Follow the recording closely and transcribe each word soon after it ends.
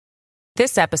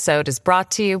This episode is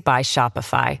brought to you by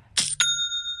Shopify.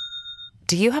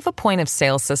 Do you have a point of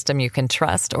sale system you can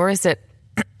trust, or is it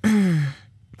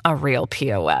a real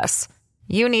POS?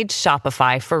 You need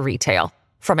Shopify for retail.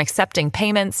 From accepting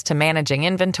payments to managing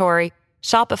inventory,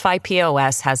 Shopify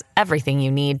POS has everything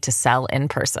you need to sell in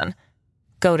person.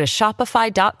 Go to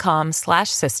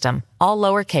shopify.com/system, all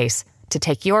lowercase, to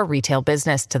take your retail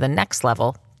business to the next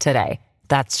level today.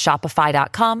 That's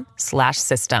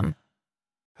shopify.com/system.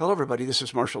 Hello, everybody. This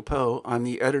is Marshall Poe. I'm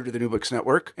the editor of the New Books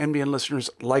Network. NBN listeners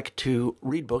like to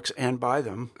read books and buy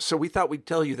them. So we thought we'd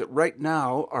tell you that right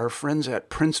now, our friends at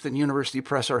Princeton University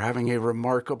Press are having a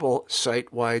remarkable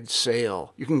site-wide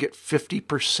sale. You can get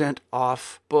 50%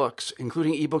 off books,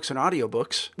 including ebooks and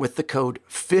audiobooks, with the code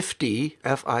 50,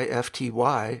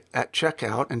 F-I-F-T-Y, at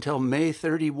checkout until May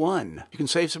 31. You can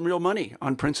save some real money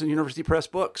on Princeton University Press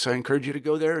books. I encourage you to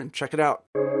go there and check it out.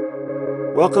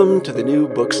 Welcome to the New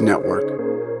Books Network.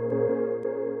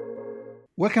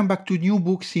 Welcome back to New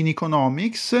Books in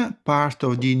Economics, part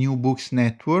of the New Books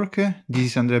Network. This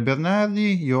is Andrea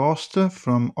Bernardi, your host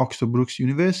from Oxford Brookes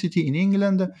University in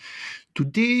England.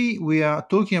 Today we are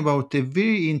talking about a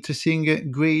very interesting,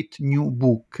 great new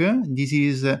book. This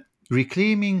is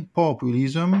Reclaiming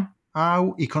Populism,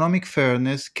 How Economic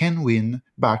Fairness Can Win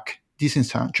Back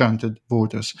Disenchanted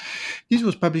Voters. This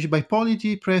was published by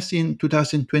Polity Press in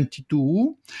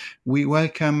 2022. We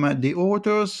welcome the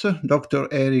authors, Dr.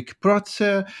 Eric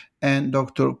Protzer and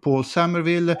Dr. Paul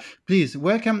Somerville. Please,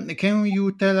 welcome. Can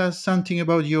you tell us something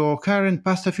about your current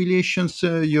past affiliations,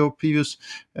 your previous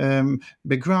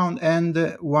background,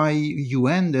 and why you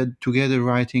ended together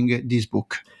writing this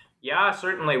book? Yeah,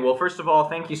 certainly. Well, first of all,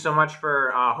 thank you so much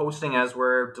for hosting us.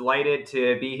 We're delighted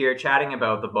to be here chatting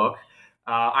about the book.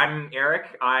 I'm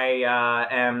Eric. I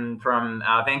am from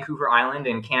Vancouver Island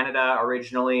in Canada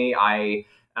originally. I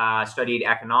studied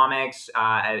economics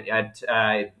at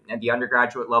the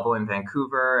undergraduate level in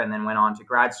Vancouver and then went on to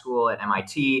grad school at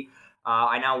MIT.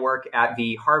 I now work at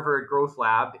the Harvard Growth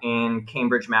Lab in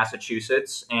Cambridge,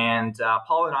 Massachusetts. And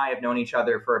Paul and I have known each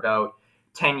other for about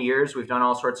 10 years. We've done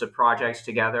all sorts of projects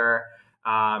together.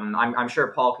 I'm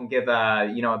sure Paul can give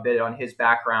a bit on his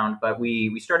background, but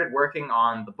we started working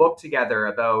on the book together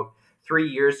about 3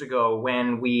 years ago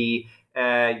when we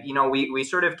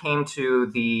sort of came to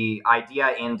the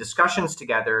idea in discussions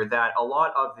together that a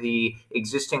lot of the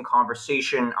existing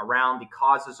conversation around the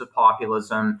causes of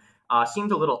populism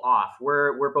seemed a little off.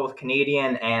 We're both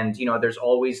Canadian, and there's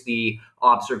always the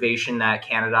observation that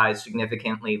Canada is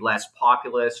significantly less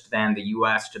populist than the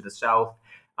U.S. to the south.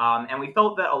 And we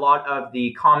felt that a lot of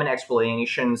the common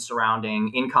explanations surrounding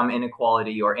income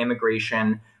inequality or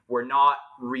immigration were not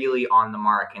really on the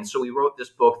mark. And so we wrote this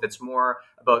book that's more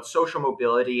about social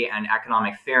mobility and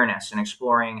economic fairness and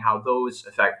exploring how those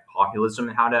affect populism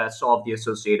and how to solve the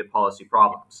associated policy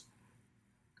problems.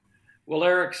 Well,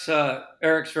 Eric's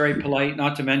very polite,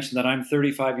 not to mention that I'm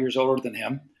 35 years older than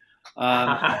him.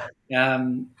 I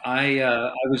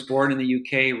was born in the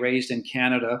UK, raised in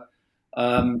Canada.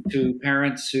 To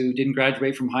parents who didn't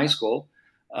graduate from high school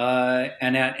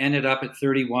and ended up at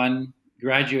 31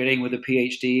 graduating with a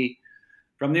PhD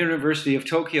from the University of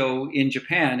Tokyo in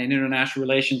Japan in international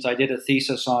relations. I did a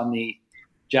thesis on the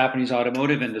Japanese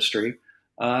automotive industry.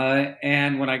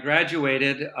 And when I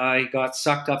graduated, I got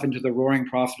sucked up into the roaring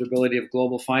profitability of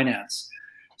global finance.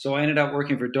 So I ended up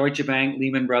working for Deutsche Bank,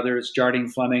 Lehman Brothers, Jardine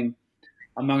Fleming,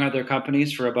 among other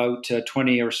companies for about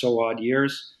 20 or so odd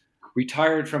years.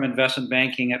 Retired from investment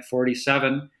banking at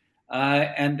 47,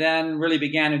 and then really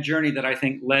began a journey that I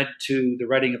think led to the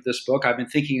writing of this book. I've been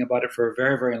thinking about it for a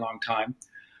very, very long time,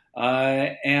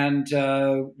 and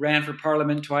ran for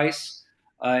parliament twice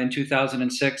in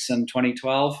 2006 and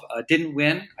 2012. Didn't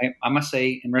win. I must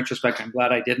say, in retrospect, I'm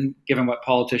glad I didn't, given what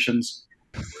politicians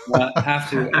have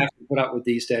to put up with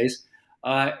these days.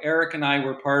 Eric and I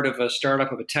were part of a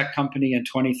startup of a tech company in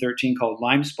 2013 called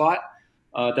LimeSpot.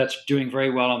 That's doing very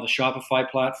well on the Shopify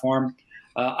platform.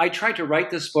 I tried to write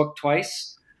this book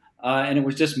twice, and it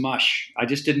was just mush. I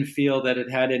just didn't feel that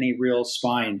it had any real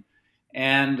spine.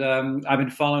 And I've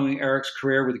been following Eric's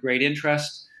career with great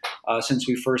interest since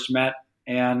we first met.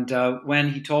 And when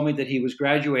he told me that he was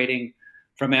graduating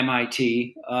from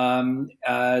MIT, and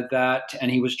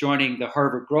he was joining the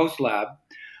Harvard Growth Lab,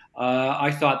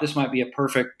 I thought this might be a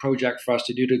perfect project for us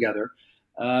to do together.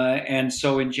 And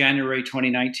so in January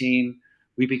 2019,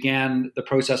 we began the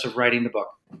process of writing the book.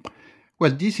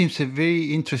 Well, this seems a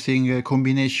very interesting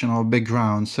combination of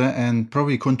backgrounds and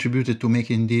probably contributed to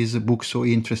making this book so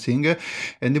interesting.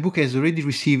 And the book has already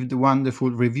received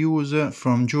wonderful reviews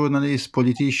from journalists,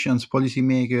 politicians,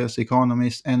 policymakers,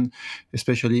 economists, and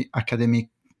especially academic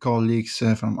colleagues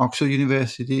from Oxford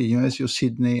University, University of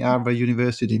Sydney, Harvard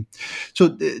University. So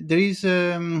there is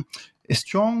a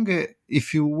strong,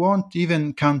 if you want,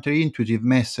 even counterintuitive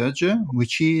message,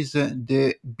 which is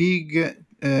the big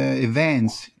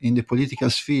events in the political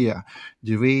sphere,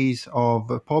 the rise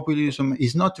of populism,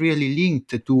 is not really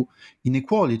linked to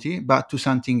inequality, but to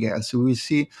something else. We will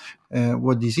see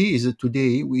what this is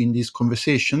today in this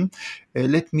conversation.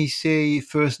 Let me say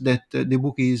first that the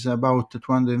book is about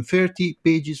 230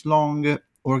 pages long,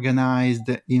 organized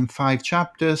in 5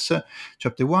 chapters.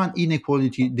 Chapter 1,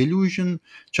 Inequality Delusion.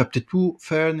 Chapter 2,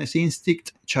 Fairness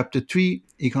Instinct. Chapter 3,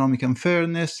 Economic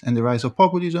Unfairness and the Rise of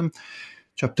Populism.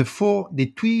 Chapter 4,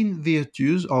 The Twin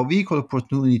Virtues of Equal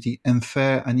Opportunity and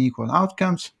Fair and Equal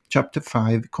Outcomes. Chapter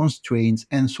 5, Constraints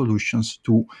and Solutions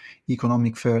to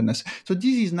Economic Fairness. So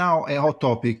this is now a hot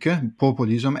topic.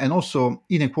 Populism and also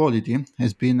inequality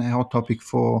has been a hot topic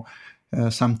for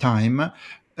some time.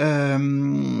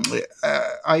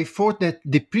 I thought that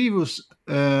the previous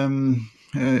 10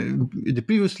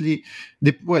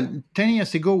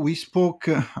 years ago we spoke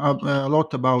a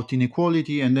lot about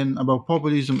inequality and then about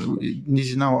populism. This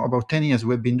is now about 10 years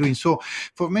we've been doing so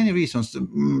for many reasons,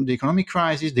 the economic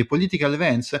crisis, the political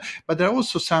events, but there are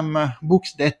also some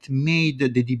books that made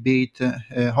the debate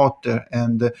hotter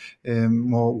and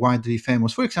more widely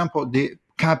famous. For example, The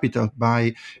Capital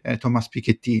by Thomas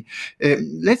Piketty.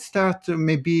 Let's start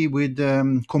maybe with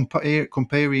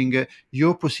comparing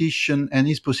your position and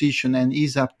his position and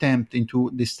his attempt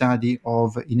into the study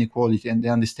of inequality and the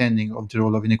understanding of the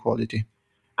role of inequality.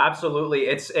 Absolutely.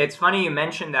 It's funny you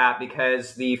mentioned that,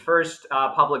 because the first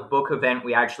public book event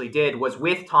we actually did was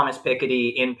with Thomas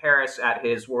Piketty in Paris at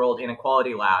his World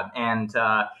Inequality Lab. And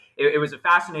it was a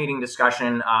fascinating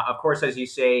discussion. Of course, as you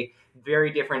say,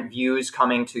 very different views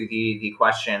coming to the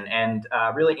question, and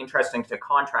really interesting to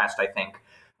contrast, I think.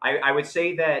 I would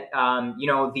say that,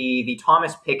 the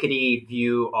Thomas Piketty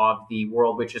view of the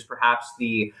world, which is perhaps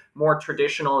the more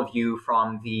traditional view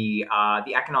from the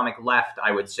economic left,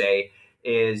 I would say,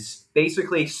 is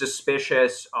basically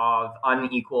suspicious of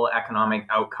unequal economic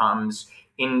outcomes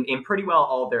in pretty well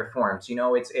all their forms.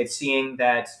 It's seeing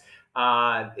that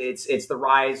it's the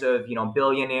rise of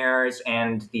billionaires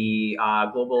and the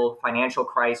global financial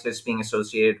crisis being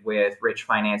associated with rich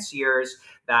financiers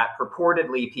that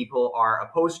purportedly people are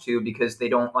opposed to because they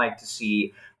don't like to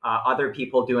see other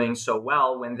people doing so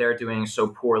well when they're doing so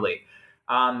poorly.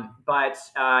 But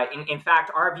in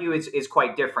fact, our view is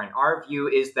quite different. Our view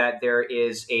is that there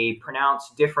is a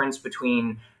pronounced difference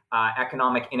between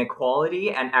economic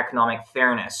inequality and economic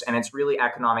fairness. And it's really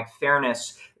economic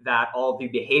fairness that all the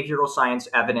behavioral science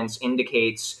evidence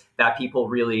indicates that people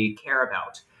really care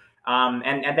about.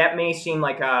 And that may seem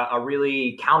like a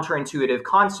really counterintuitive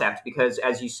concept because,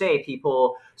 as you say,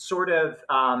 people sort of,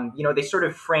 they sort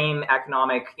of frame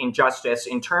economic injustice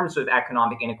in terms of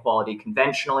economic inequality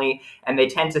conventionally, and they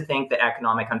tend to think that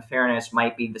economic unfairness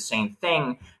might be the same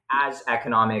thing as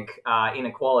economic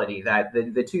inequality, that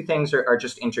the two things are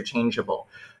just interchangeable.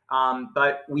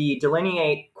 But we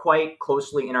delineate quite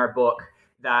closely in our book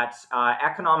that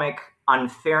economic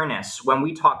unfairness, when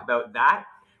we talk about that,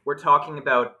 we're talking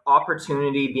about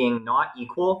opportunity being not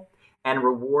equal and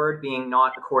reward being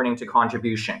not according to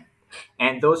contribution.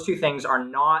 And those two things are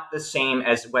not the same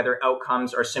as whether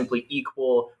outcomes are simply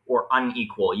equal or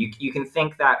unequal. You can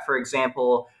think that, for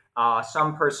example,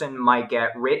 some person might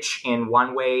get rich in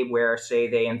one way where, say,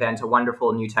 they invent a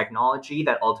wonderful new technology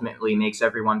that ultimately makes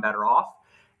everyone better off.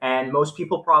 And most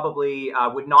people probably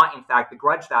would not, in fact,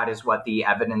 begrudge that, is what the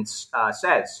evidence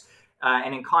says.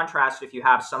 And in contrast, if you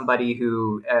have somebody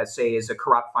who, say, is a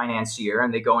corrupt financier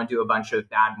and they go and do a bunch of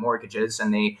bad mortgages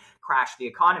and they crash the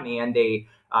economy and they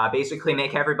basically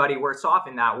make everybody worse off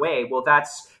in that way, well,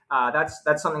 that's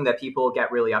something that people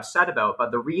get really upset about.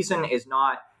 But the reason is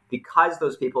not because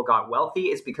those people got wealthy,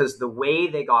 it's because the way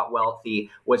they got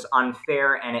wealthy was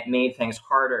unfair and it made things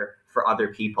harder for other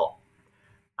people.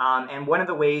 And one of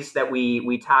the ways that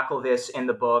we tackle this in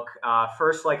the book,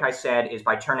 first, like I said, is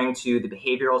by turning to the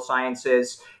behavioral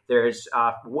sciences. There's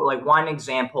one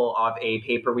example of a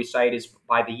paper we cite is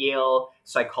by the Yale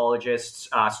psychologists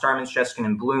Starman, Sheskin,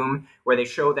 and Bloom, where they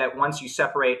show that once you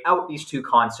separate out these two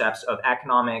concepts of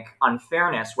economic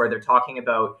unfairness, where they're talking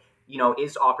about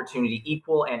is opportunity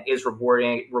equal and is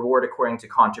reward according to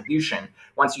contribution.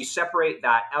 Once you separate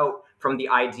that out from the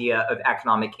idea of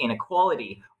economic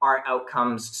inequality, are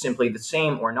outcomes simply the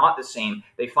same or not the same?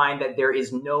 They find that there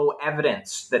is no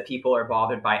evidence that people are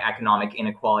bothered by economic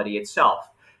inequality itself.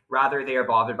 Rather, they are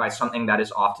bothered by something that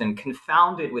is often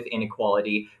confounded with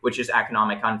inequality, which is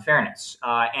economic unfairness.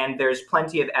 And there's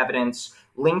plenty of evidence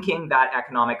linking that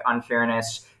economic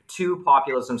unfairness to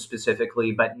populism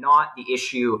specifically, but not the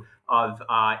issue of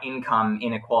income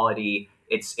inequality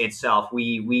itself.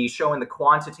 We show in the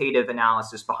quantitative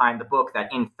analysis behind the book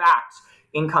that, in fact,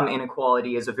 income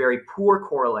inequality is a very poor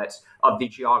correlate of the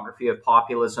geography of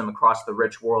populism across the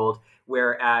rich world,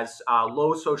 whereas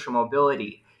low social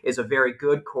mobility is a very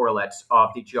good correlate of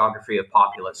the geography of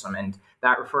populism. And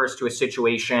that refers to a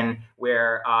situation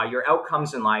where your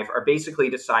outcomes in life are basically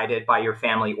decided by your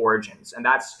family origins. And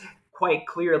that's quite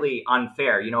clearly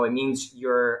unfair. It means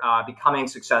you're becoming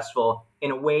successful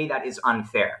in a way that is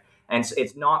unfair. And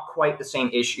it's not quite the same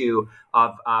issue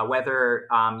of whether,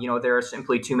 there are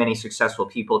simply too many successful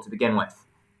people to begin with.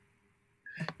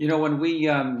 When we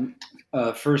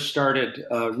first started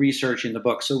researching the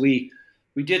book, so we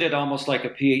did it almost like a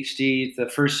PhD. The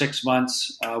first 6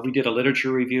 months, we did a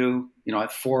literature review,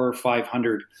 at 400 or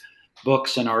 500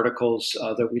 books and articles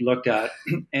that we looked at.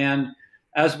 And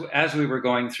as we were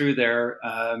going through there,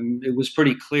 it was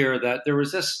pretty clear that there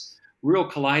was this real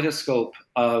kaleidoscope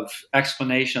of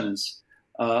explanations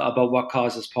about what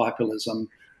causes populism,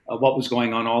 what was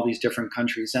going on in all these different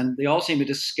countries. And they all seemed to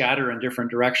just scatter in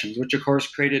different directions, which of course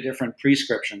created different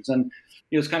prescriptions. And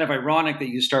it's kind of ironic that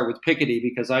you start with Piketty,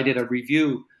 because I did a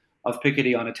review of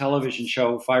Piketty on a television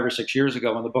show 5 or 6 years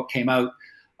ago when the book came out,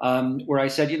 where I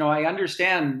said, I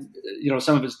understand,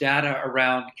 some of his data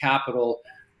around capital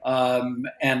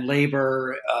and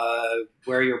labor,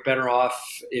 where you're better off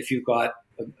if you've got,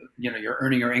 you're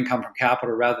earning your income from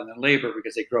capital rather than labor,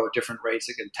 because they grow at different rates,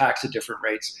 they can tax at different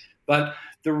rates. But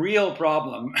the real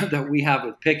problem that we have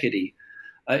with Piketty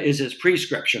is his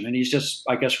prescription. And he's just,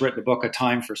 I guess, written a book, A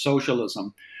Time for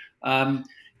Socialism. In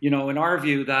our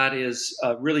view, that is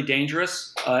really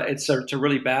dangerous. It's a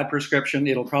really bad prescription.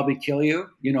 It'll probably kill you.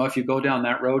 If you go down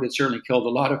that road, it certainly killed a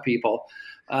lot of people.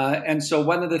 And so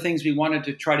one of the things we wanted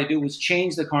to try to do was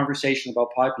change the conversation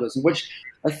about populism, which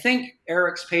I think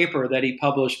Eric's paper that he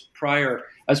published prior,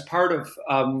 as part of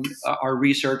our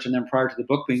research and then prior to the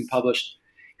book being published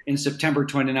in September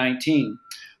 2019,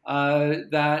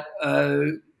 that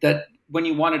when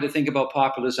you wanted to think about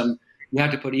populism, you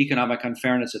had to put economic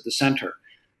unfairness at the center.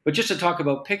 But just to talk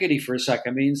about Piketty for a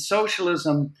second,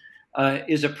 socialism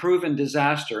is a proven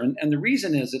disaster. And the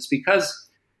reason is it's because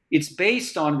it's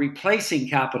based on replacing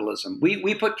capitalism.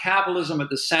 We put capitalism at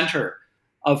the center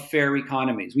of fair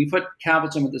economies. We put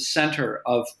capitalism at the center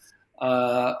of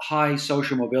high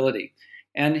social mobility.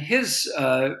 And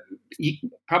he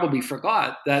probably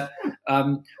forgot that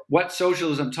what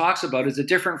socialism talks about is a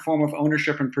different form of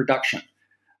ownership and production.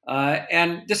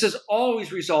 And this has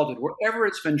always resulted, wherever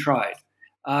it's been tried,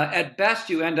 at best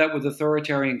you end up with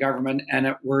authoritarian government, and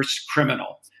at worst,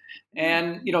 criminal.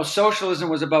 And, socialism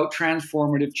was about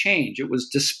transformative change. It was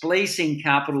displacing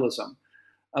capitalism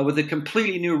with a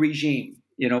completely new regime,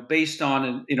 based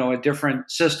on, a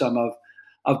different system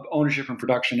of ownership and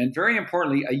production. And very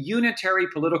importantly, a unitary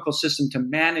political system to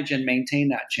manage and maintain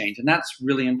that change. And that's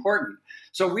really important.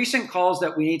 So recent calls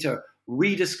that we need to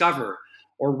rediscover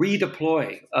or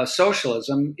redeploy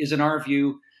socialism is, in our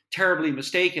view, terribly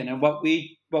mistaken. And what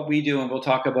we do, and we'll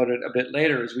talk about it a bit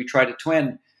later, is we try to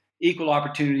twin equal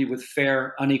opportunity with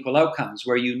fair, unequal outcomes,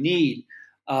 where you need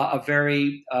a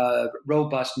very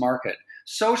robust market.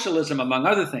 Socialism, among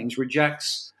other things,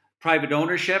 rejects private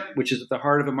ownership, which is at the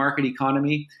heart of a market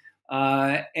economy,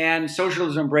 and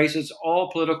socialism embraces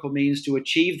all political means to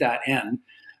achieve that end,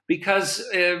 because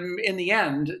in the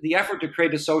end, the effort to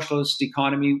create a socialist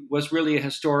economy was really a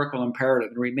historical imperative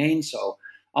and remains so,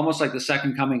 almost like the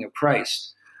second coming of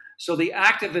Christ. So the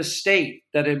activist state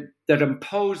that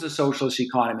imposed the socialist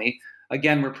economy,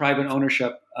 again, where private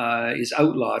ownership is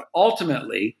outlawed,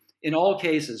 ultimately, in all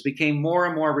cases, became more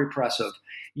and more repressive,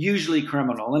 usually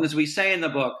criminal. And as we say in the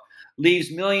book,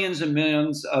 leaves millions and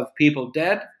millions of people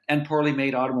dead and poorly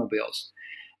made automobiles.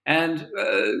 And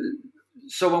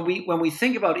so when we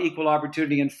think about equal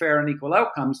opportunity and fair and equal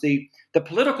outcomes, the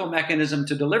political mechanism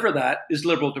to deliver that is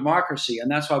liberal democracy. And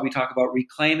that's why we talk about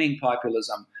reclaiming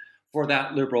populism for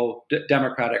that liberal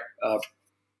democratic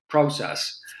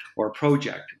process or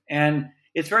project. And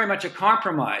it's very much a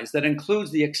compromise that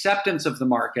includes the acceptance of the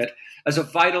market as a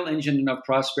vital engine of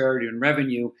prosperity and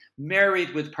revenue,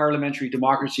 married with parliamentary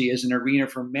democracy as an arena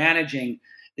for managing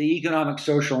the economic,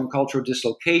 social, and cultural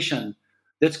dislocation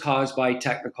that's caused by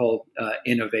technical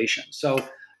innovation. So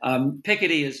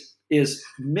Piketty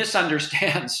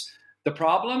misunderstands the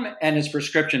problem, and his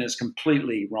prescription is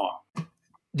completely wrong.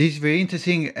 This is very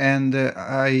interesting, and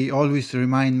I always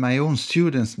remind my own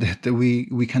students that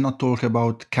we cannot talk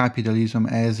about capitalism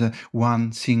as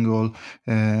one single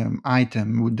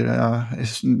item.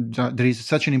 There is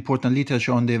such an important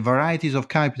literature on the varieties of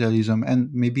capitalism,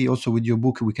 and maybe also with your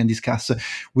book we can discuss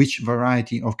which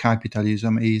variety of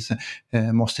capitalism is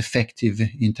most effective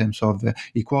in terms of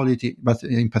equality, but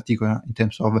in particular in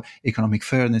terms of economic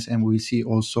fairness, and we'll see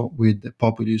also with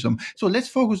populism. So let's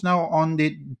focus now on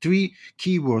the three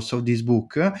keywords of this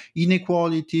book: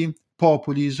 inequality,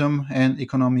 populism, and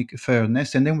economic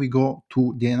fairness. And then we go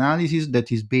to the analysis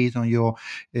that is based on your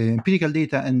empirical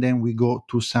data, and then we go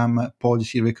to some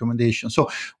policy recommendations. So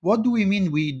what do we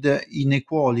mean with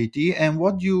inequality, and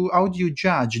how do you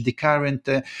judge the current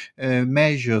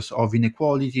measures of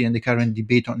inequality and the current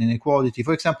debate on inequality?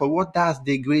 For example, what does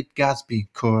the Great Gatsby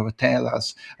curve tell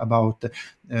us about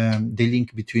the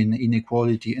link between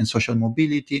inequality and social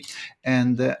mobility,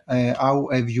 and how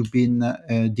have you been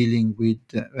dealing with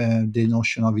the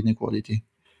notion of inequality?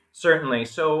 Certainly.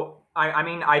 So, I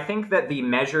mean, I think that the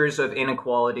measures of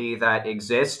inequality that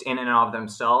exist in and of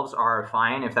themselves are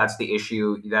fine if that's the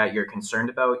issue that you're concerned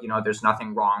about. You know, there's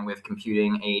nothing wrong with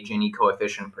computing a Gini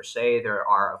coefficient per se. There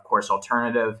are, of course,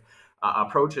 alternative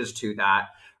approaches to that.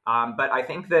 But I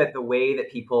think that the way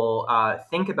that people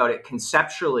think about it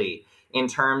conceptually in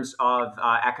terms of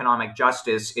economic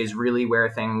justice is really where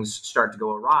things start to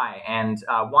go awry. And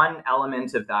one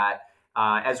element of that,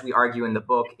 as we argue in the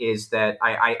book, is that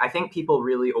I think people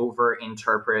really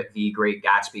overinterpret the Great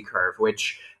Gatsby curve,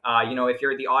 which, if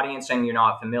you're the audience and you're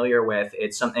not familiar with,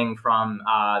 it's something from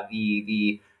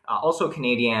the also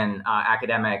Canadian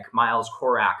academic Miles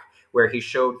Korak, where he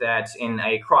showed that in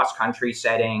a cross-country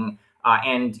setting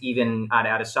and even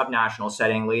at a subnational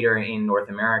setting later in North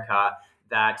America,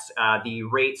 that the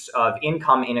rates of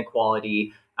income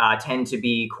inequality tend to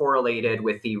be correlated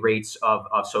with the rates of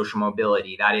social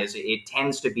mobility. That is, it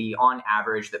tends to be on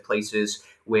average that places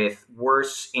with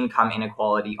worse income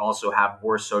inequality also have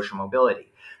worse social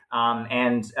mobility.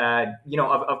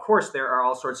 Of course, there are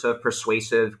all sorts of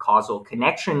persuasive causal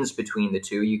connections between the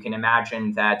two. You can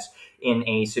imagine that in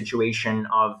a situation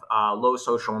of low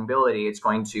social mobility, it's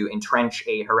going to entrench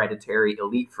a hereditary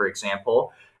elite, for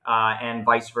example. And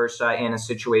vice versa, in a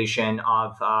situation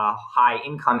of high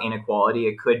income inequality,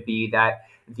 it could be that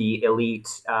the elite,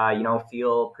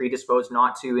 feel predisposed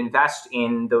not to invest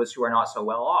in those who are not so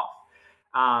well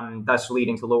off, thus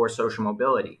leading to lower social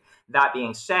mobility. That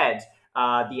being said,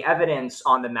 the evidence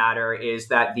on the matter is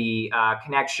that the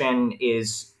connection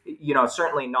is,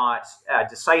 certainly not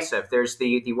decisive. There's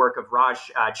the work of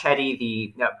Raj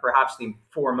Chetty, perhaps the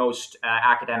foremost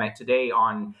academic today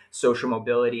on social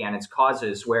mobility and its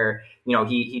causes, where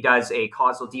he does a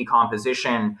causal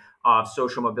decomposition of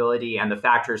social mobility and the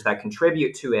factors that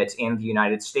contribute to it in the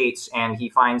United States, and he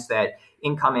finds that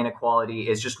income inequality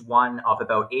is just one of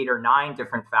about 8 or 9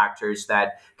 different factors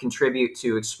that contribute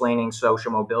to explaining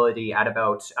social mobility at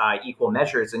about equal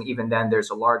measures, and even then there's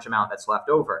a large amount that's left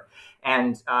over.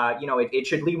 And it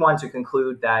should lead one to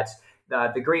conclude that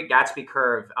the Great Gatsby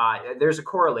curve, there's a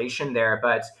correlation there,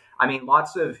 but I mean,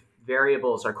 lots of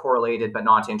variables are correlated but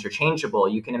not interchangeable.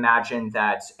 You can imagine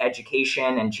that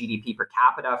education and GDP per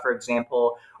capita, for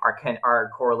example,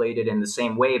 are correlated in the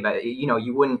same way, but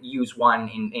you wouldn't use one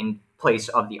in place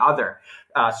of the other,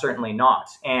 certainly not.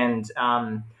 And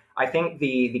I think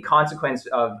the consequence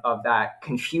of that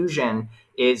confusion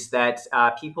is that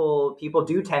people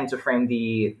do tend to frame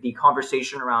the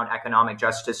conversation around economic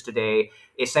justice today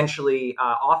essentially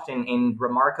often in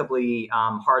remarkably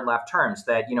hard left terms,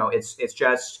 that it's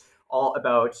just all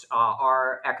about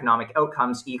are economic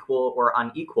outcomes equal or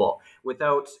unequal,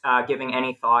 without giving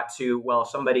any thought to, well,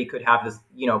 somebody could have this,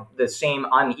 the same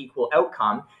unequal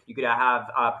outcome. You could have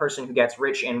a person who gets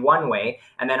rich in one way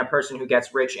and then a person who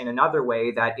gets rich in another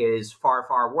way that is far,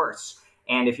 far worse.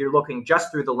 And if you're looking just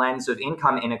through the lens of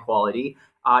income inequality,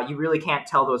 you really can't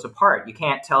tell those apart. You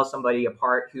can't tell somebody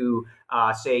apart who,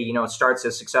 starts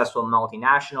a successful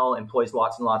multinational, employs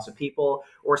lots and lots of people,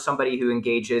 or somebody who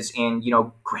engages in,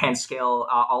 grand scale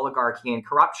oligarchy and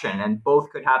corruption. And both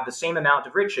could have the same amount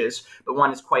of riches, but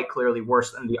one is quite clearly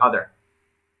worse than the other.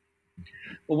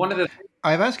 Well, one of the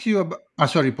I've asked you about.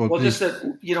 Sorry, Paul. Well, please. just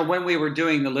that when we were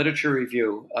doing the literature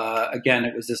review, again,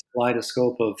 it was this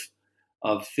kaleidoscope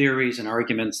of theories and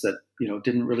arguments that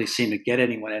didn't really seem to get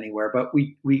anyone anywhere. But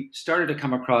we started to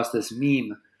come across this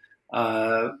meme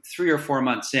 3 or 4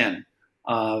 months in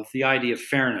of the idea of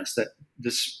fairness, that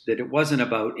it wasn't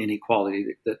about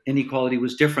inequality, that inequality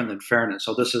was different than fairness.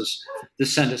 So this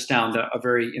sent us down to a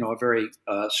very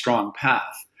strong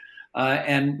path.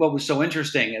 And what was so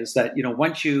interesting is that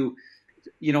once you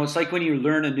it's like when you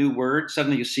learn a new word,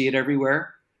 suddenly you see it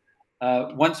everywhere.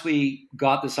 Once we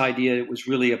got this idea, it was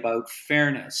really about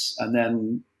fairness. And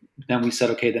then we said,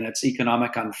 okay, then it's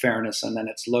economic unfairness, and then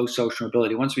it's low social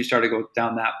mobility. Once we started to go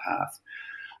down that path,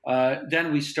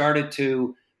 then we started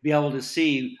to be able to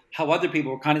see how other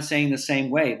people were kind of saying the same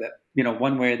way, but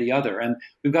one way or the other. And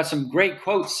we've got some great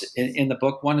quotes in the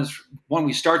book. One is one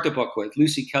we start the book with,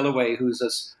 Lucy Kellaway, who's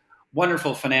this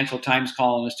wonderful Financial Times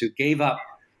columnist who gave up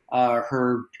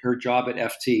her job at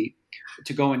FT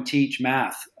to go and teach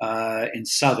math in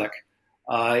Southwark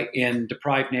in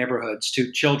deprived neighborhoods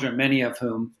to children, many of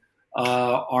whom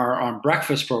are on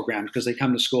breakfast programs because they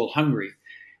come to school hungry.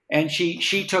 And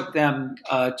she took them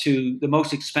to the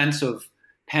most expensive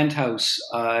penthouse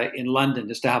in London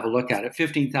just to have a look at it,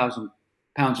 £15,000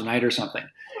 a night or something.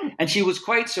 And she was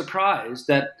quite surprised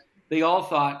that they all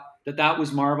thought that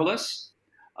was marvelous.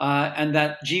 And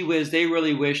that, gee whiz, they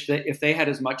really wish that if they had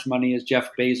as much money as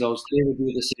Jeff Bezos, they would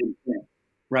do the same thing,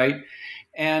 right?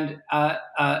 And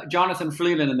Jonathan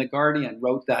Freeland in The Guardian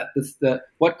wrote that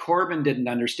what Corbyn didn't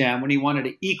understand when he wanted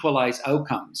to equalize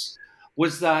outcomes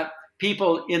was that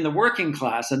people in the working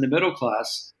class and the middle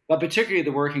class, but particularly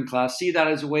the working class, see that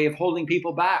as a way of holding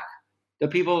people back. The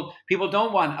people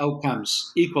don't want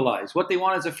outcomes equalized. What they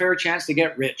want is a fair chance to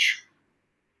get rich.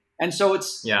 And so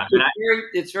it's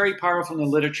very powerful in the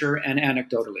literature and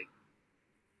anecdotally.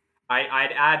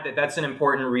 I'd add that that's an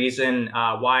important reason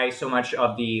why so much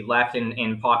of the left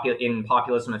in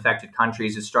populism-affected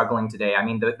countries is struggling today. I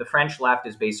mean, the French left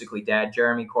is basically dead.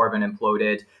 Jeremy Corbyn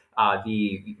imploded.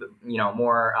 The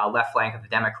more left flank of the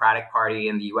Democratic Party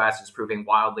in the U.S. is proving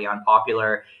wildly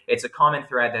unpopular. It's a common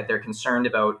thread that they're concerned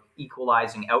about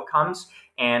equalizing outcomes,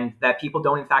 and that people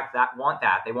don't, in fact, want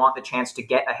that. They want the chance to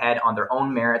get ahead on their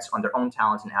own merits, on their own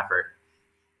talent and effort.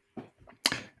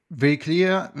 Very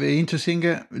clear, very interesting.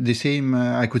 The same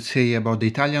I could say about the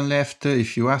Italian left,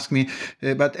 if you ask me.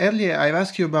 But earlier I've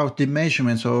asked you about the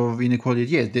measurements of inequality.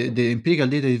 Yes, the empirical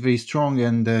data is very strong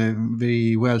and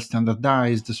very well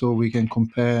standardized, so we can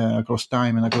compare across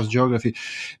time and across geography.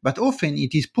 But often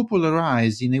it is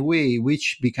popularized in a way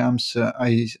which becomes,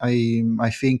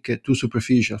 I think, too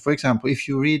superficial. For example, if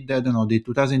you read, the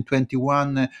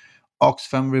 2021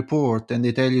 Oxfam report, and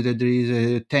they tell you that there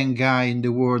is 10 guys in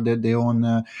the world that they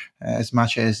own as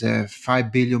much as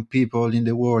 5 billion people in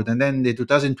the world. And then the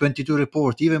 2022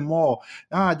 report, even more.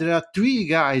 There are 3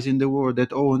 guys in the world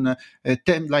that own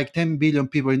 10 billion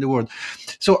people in the world.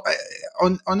 So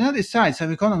on the other side,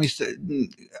 some economists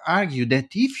argue that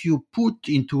if you put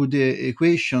into the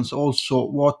equations also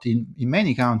what in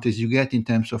many countries you get in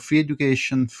terms of free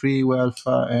education, free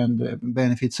welfare and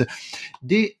benefits,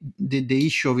 the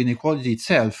issue of inequality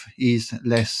itself is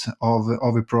less of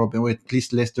a problem, or at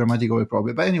least less dramatic of a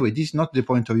problem. But anyway, this is not the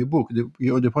point of your book.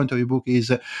 The point of your book is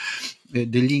the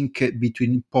link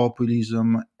between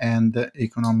populism and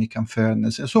economic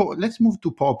unfairness. So let's move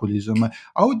to populism.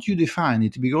 How do you define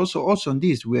it? Because also on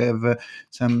this we have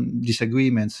some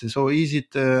disagreements. So is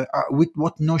it with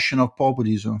what notion of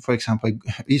populism, for example,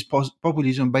 is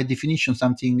populism by definition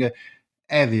something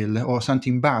evil or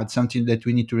something bad, something that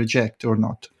we need to reject or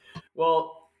not?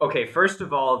 Well, okay, first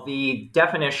of all, the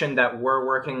definition that we're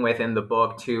working with in the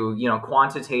book to,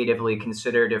 quantitatively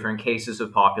consider different cases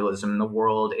of populism in the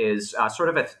world is sort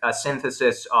of a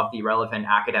synthesis of the relevant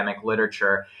academic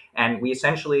literature. And we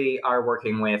essentially are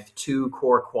working with 2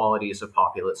 core qualities of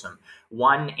populism.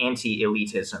 One,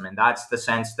 anti-elitism, and that's the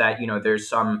sense that, there's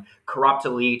some corrupt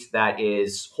elite that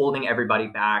is holding everybody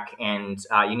back and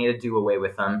you need to do away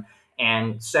with them.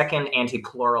 And second,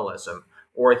 anti-pluralism,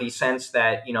 or the sense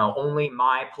that, only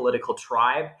my political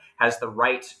tribe has the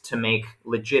right to make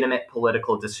legitimate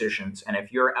political decisions. And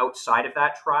if you're outside of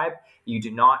that tribe, you do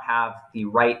not have the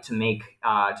right to make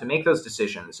those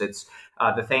decisions. It's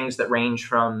the things that range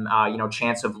from,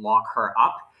 chance of lock her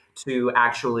up to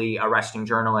actually arresting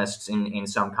journalists in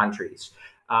some countries.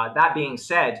 That being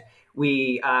said,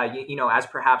 we, as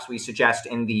perhaps we suggest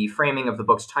in the framing of the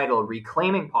book's title,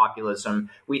 Reclaiming Populism,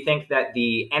 we think that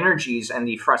the energies and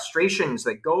the frustrations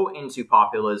that go into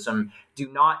populism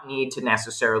do not need to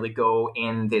necessarily go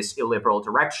in this illiberal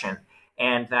direction.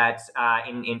 And that,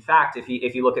 in fact, if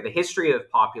you look at the history of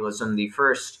populism, the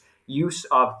first use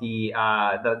of the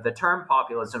term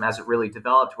populism as it really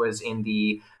developed was in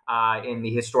the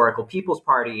historical People's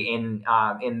Party in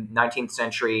 19th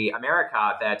century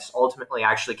America, that ultimately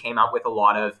actually came out with a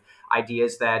lot of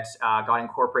ideas that got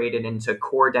incorporated into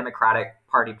core Democratic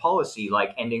Party policy,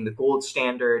 like ending the gold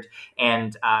standard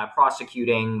and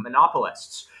prosecuting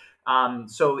monopolists.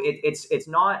 So it's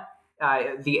not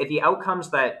the outcomes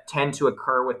that tend to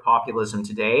occur with populism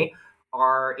today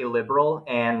are illiberal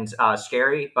and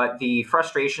scary, but the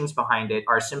frustrations behind it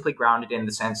are simply grounded in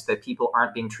the sense that people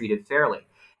aren't being treated fairly.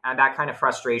 And that kind of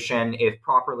frustration, if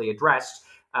properly addressed,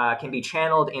 can be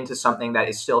channeled into something that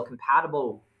is still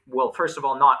compatible. Well, first of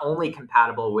all, not only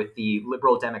compatible with the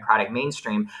liberal democratic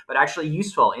mainstream, but actually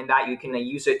useful in that you can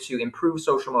use it to improve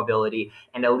social mobility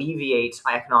and alleviate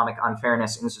economic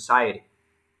unfairness in society.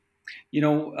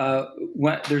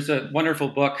 There's a wonderful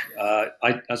book.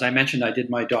 As I mentioned, I did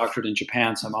my doctorate in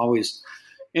Japan, so I'm always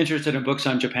interested in books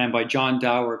on Japan by John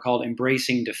Dower called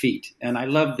Embracing Defeat. And I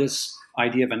love this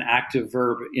idea of an active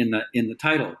verb in the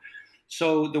title.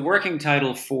 So the working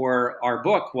title for our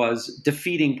book was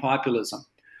Defeating Populism.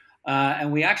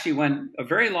 And we actually went a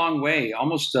very long way,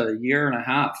 almost a year and a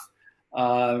half,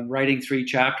 writing 3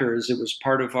 chapters. It was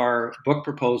part of our book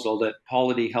proposal that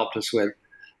Polity helped us with,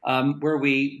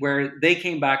 where they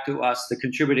came back to us, the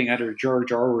contributing editor,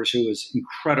 George Orwers, who was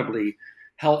incredibly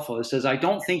helpful. It says, I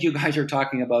don't think you guys are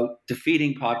talking about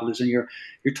defeating populism. You're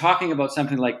talking about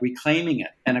something like reclaiming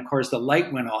it. And of course, the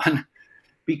light went on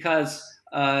because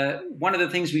one of the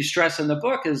things we stress in the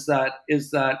book is that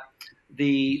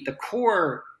the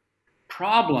core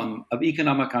problem of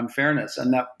economic unfairness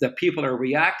and that people are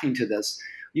reacting to this,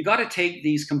 you got to take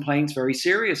these complaints very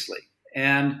seriously.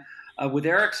 And with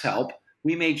Eric's help,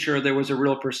 we made sure there was a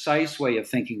real precise way of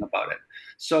thinking about it.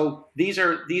 So these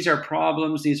are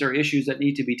problems, these are issues that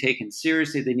need to be taken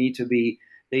seriously. They need to be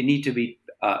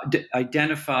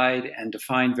identified and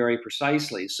defined very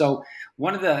precisely. So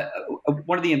one of the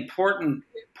important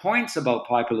points about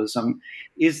populism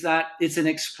is that it's an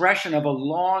expression of a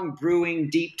long brewing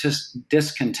deep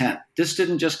discontent. This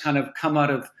didn't just kind of come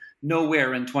out of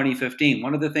nowhere in 2015.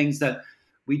 One of the things that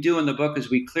we do in the book is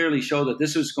we clearly show that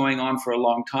this was going on for a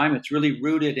long time. It's really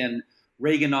rooted in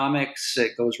Reaganomics.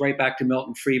 It goes right back to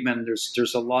Milton Friedman.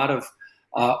 There's a lot of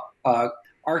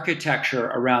architecture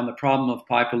around the problem of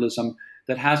populism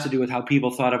that has to do with how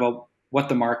people thought about what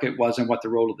the market was and what the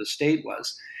role of the state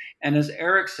was. And as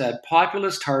Eric said,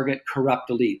 populists target corrupt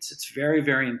elites. It's very,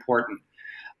 very important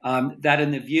that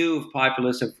in the view of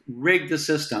populists have rigged the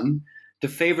system to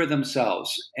favor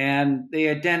themselves. And they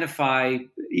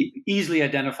easily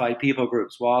identify people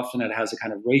groups. Well, often it has a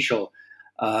kind of racial,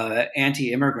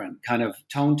 anti-immigrant kind of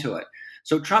tone to it.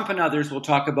 So Trump and others will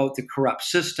talk about the corrupt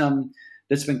system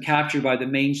that's been captured by the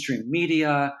mainstream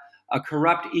media, a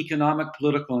corrupt economic,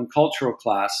 political, and cultural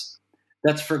class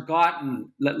that's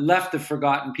left the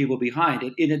forgotten people behind.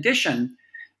 In addition,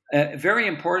 very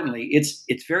importantly, it's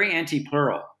very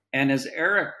anti-plural. And as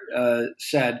Eric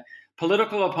said,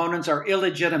 political opponents are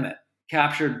illegitimate,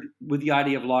 captured with the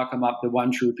idea of lock them up, the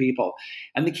one true people.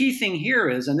 And the key thing here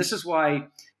is, and this is why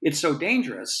it's so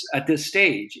dangerous at this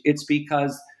stage, it's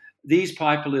because these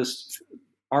populist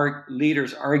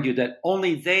leaders argue that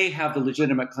only they have the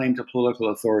legitimate claim to political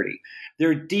authority.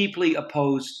 They're deeply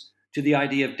opposed to the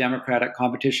idea of democratic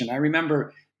competition. I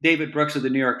remember David Brooks of the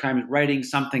New York Times writing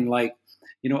something like,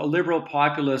 a liberal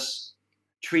populists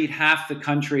treat half the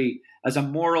country as a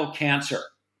moral cancer,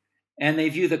 and they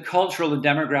view the cultural and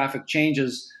demographic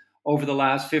changes over the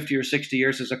last 50 or 60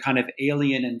 years as a kind of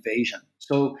alien invasion.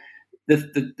 So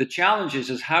the challenge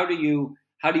is how do you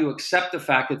accept the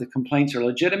fact that the complaints are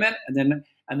legitimate, and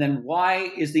then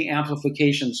why is the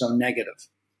amplification so negative?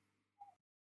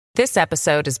 This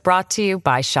episode is brought to you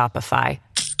by Shopify.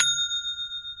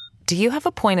 Do you have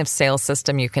a point of sale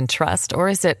system you can trust, or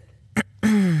is it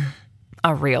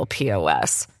a real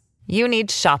POS? You need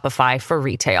Shopify for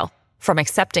retail. From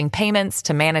accepting payments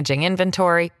to managing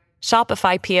inventory,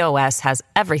 Shopify POS has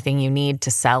everything you need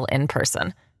to sell in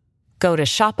person. Go to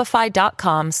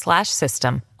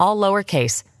shopify.com/system, all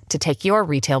lowercase, to take your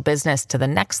retail business to the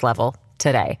next level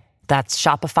today. That's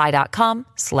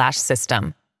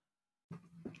shopify.com/system.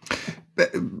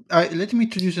 Let me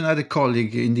introduce another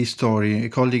colleague in this story, a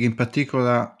colleague in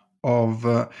particular of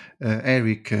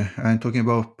Eric. I'm talking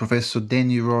about Professor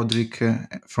Danny Roderick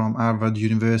from Harvard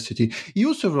University. He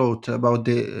also wrote about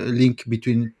the link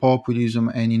between populism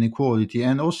and inequality,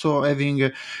 and also having,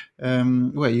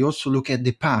 he also looked at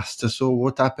the past. So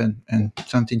what happened, and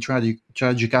something tragic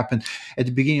happened at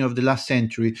the beginning of the last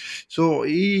century. So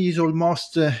he is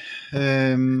almost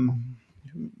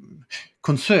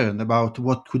concerned about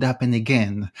what could happen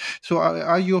again. So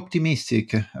are you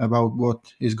optimistic about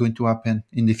what is going to happen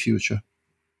in the future?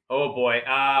 Oh boy.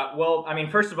 Well, I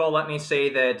mean, first of all, let me say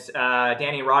that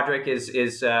Danny Roderick is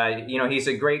he's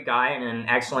a great guy and an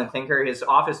excellent thinker. His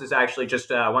office is actually just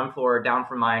one floor down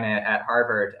from mine at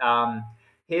Harvard.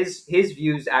 his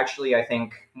views actually, I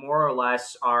think, more or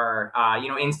less are,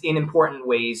 in important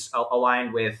ways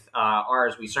aligned with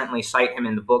ours. We certainly cite him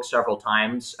in the book several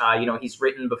times. He's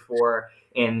written before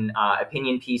in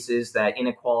opinion pieces that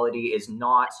inequality is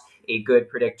not a good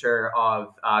predictor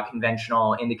of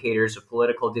conventional indicators of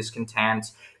political discontent.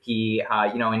 He,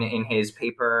 in his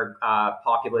paper,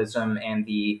 Populism and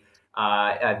the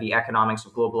Economics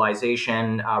of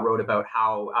Globalization, wrote about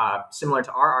how, similar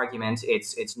to our argument,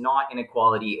 it's not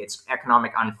inequality, it's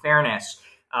economic unfairness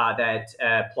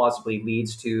that plausibly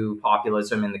leads to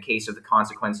populism in the case of the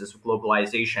consequences of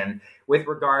globalization. With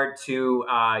regard to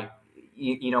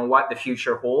what the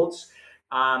future holds,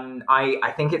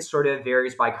 I think it sort of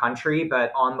varies by country,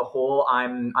 but on the whole,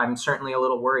 I'm certainly a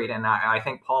little worried, and I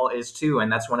think Paul is too, and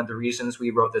that's one of the reasons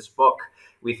we wrote this book.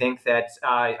 We think that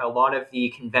a lot of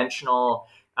the conventional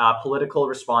political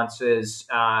responses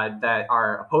that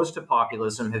are opposed to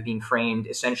populism have been framed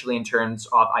essentially in terms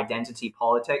of identity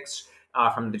politics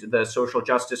from the social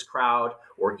justice crowd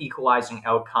or equalizing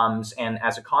outcomes, and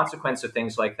as a consequence of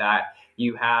things like that,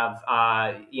 you have,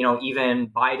 even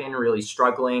Biden really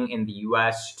struggling in the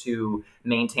U.S. to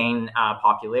maintain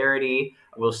popularity.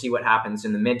 We'll see what happens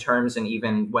in the midterms and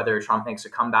even whether Trump makes a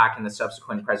comeback in the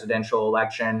subsequent presidential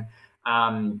election.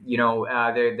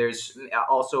 There's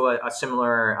also a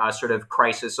similar sort of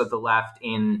crisis of the left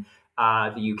in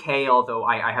the UK, although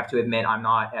I have to admit I'm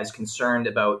not as concerned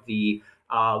about the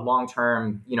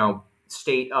long-term,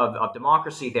 state of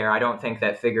democracy there. I don't think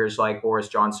that figures like Boris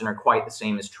Johnson are quite the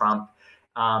same as Trump.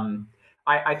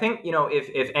 I think,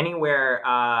 if anywhere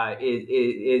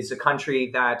is a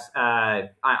country that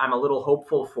I'm a little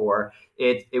hopeful for,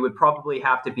 it would probably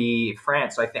have to be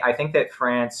France. I think that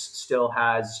France still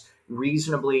has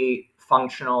reasonably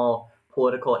functional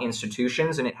political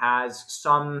institutions, and it has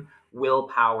some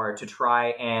willpower to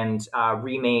try and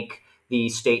remake the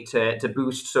state to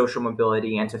boost social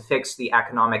mobility and to fix the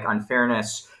economic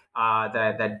unfairness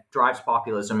that drives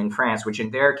populism in France, which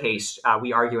in their case,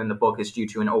 we argue in the book, is due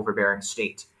to an overbearing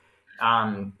state.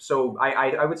 So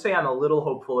I would say I'm a little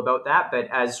hopeful about that, but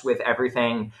as with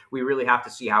everything, we really have to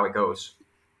see how it goes.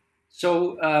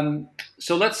 So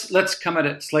let's come at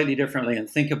it slightly differently and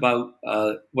think about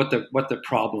what the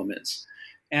problem is.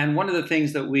 And one of the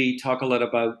things that we talk a lot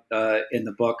about in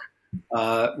the book,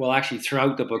 actually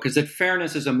throughout the book, is that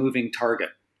fairness is a moving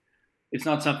target. It's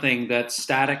not something that's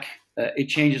static. It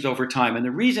changes over time. And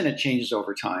the reason it changes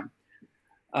over time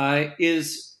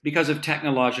is because of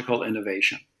technological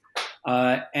innovation.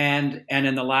 And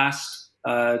in the last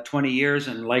 20 years,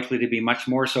 and likely to be much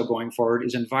more so going forward,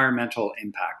 is environmental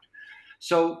impact.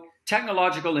 So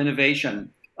technological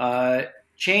innovation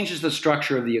changes the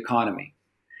structure of the economy.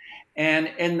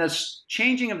 And in the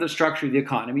changing of the structure of the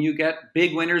economy, you get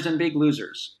big winners and big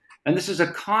losers. And this is a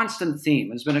constant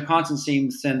theme. It's been a constant theme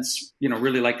since,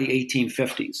 really like the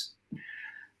 1850s.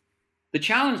 The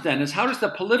challenge then is, how does the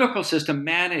political system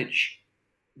manage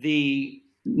this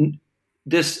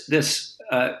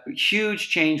huge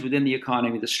change within the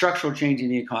economy, the structural change in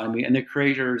the economy, and the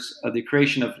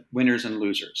creation of winners and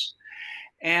losers?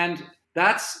 And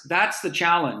that's the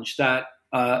challenge that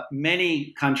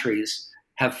many countries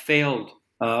have failed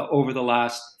over the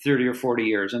last 30 or 40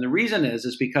 years. And the reason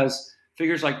is because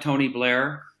figures like Tony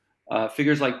Blair,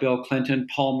 figures like Bill Clinton,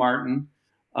 Paul Martin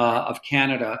of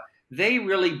Canada, they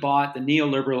really bought the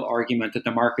neoliberal argument that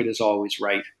the market is always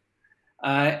right.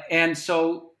 And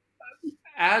so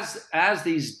as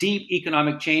these deep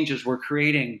economic changes were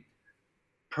creating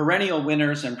perennial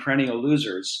winners and perennial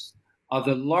losers of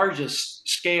the largest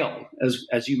scale,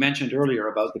 as you mentioned earlier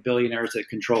about the billionaires that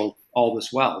control all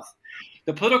this wealth,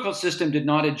 the political system did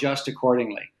not adjust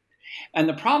accordingly. And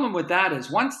the problem with that is,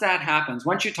 once that happens,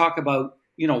 once you talk about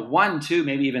 1, 2,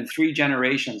 maybe even 3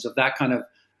 generations of that kind of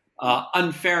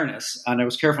unfairness, and I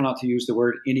was careful not to use the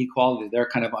word inequality, their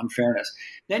kind of unfairness,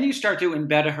 then you start to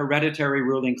embed a hereditary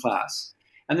ruling class.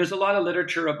 And there's a lot of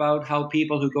literature about how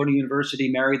people who go to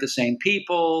university marry the same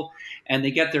people, and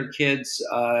they get their kids,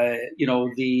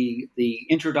 the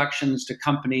introductions to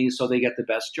companies so they get the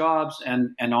best jobs,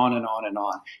 and on and on and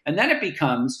on. And then it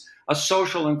becomes a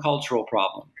social and cultural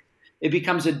problem. It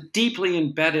becomes a deeply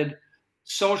embedded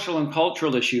social and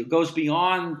cultural issue. It goes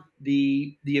beyond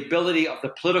the ability of the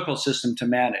political system to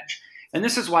manage. And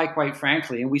this is why, quite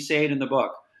frankly, and we say it in the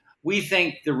book, we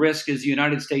think the risk is the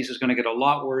United States is going to get a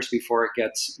lot worse before it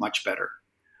gets much better.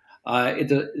 And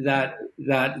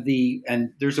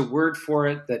there's a word for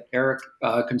it that Eric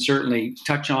can certainly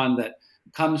touch on that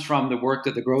comes from the work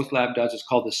that the Growth Lab does. It's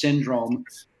called the syndrome.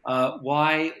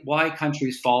 Why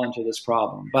countries fall into this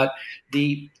problem. But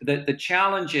the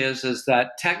challenge is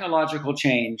that technological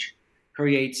change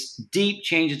creates deep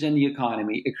changes in the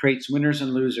economy. It creates winners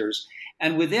and losers.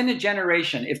 And within a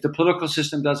generation, if the political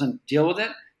system doesn't deal with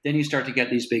it, then you start to get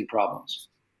these big problems.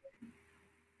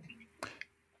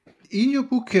 In your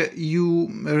book, you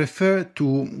refer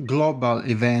to global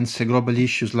events, global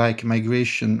issues like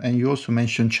migration, and you also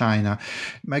mention China.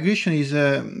 Migration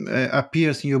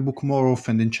appears in your book more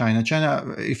often than China.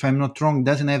 China, if I'm not wrong,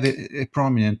 doesn't have a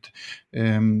prominent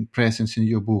presence in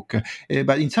your book.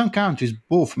 But in some countries,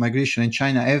 both migration and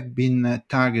China have been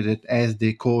targeted as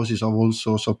the causes of all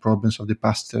sorts of problems of the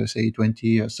past, say, 20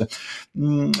 years.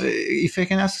 If I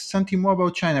can ask something more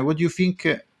about China, what do you think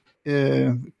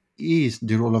is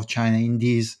the role of China in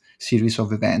this series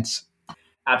of events?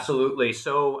 Absolutely.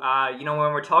 So,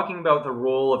 when we're talking about the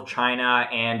role of China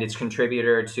and its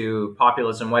contributor to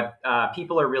populism, what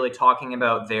people are really talking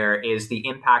about there is the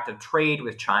impact of trade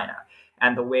with China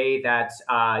and the way that,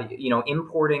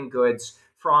 importing goods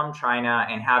from China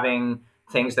and having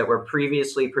things that were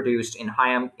previously produced in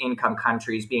high-income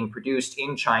countries being produced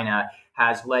in China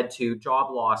has led to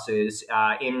job losses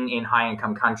in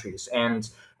high-income countries. And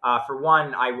for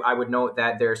one, I would note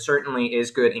that there certainly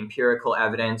is good empirical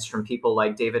evidence from people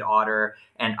like David Otter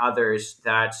and others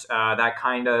that that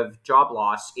kind of job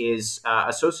loss is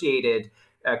associated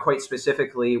quite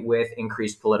specifically with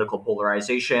increased political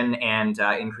polarization and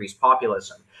increased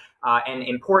populism. And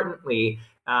importantly,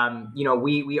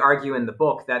 we argue in the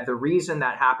book that the reason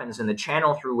that happens and the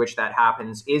channel through which that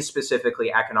happens is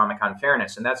specifically economic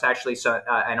unfairness. And that's actually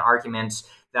an argument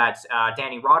that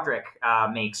Danny Roderick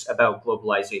makes about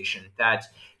globalization, that,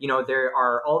 there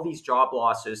are all these job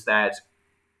losses that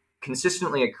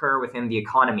consistently occur within the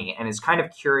economy. And it's kind of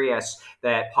curious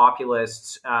that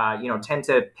populists, tend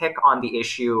to pick on the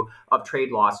issue of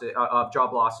trade losses, of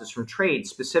job losses from trade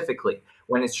specifically,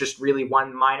 when it's just really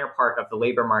one minor part of the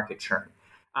labor market churn.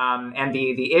 And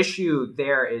the issue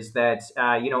there is that,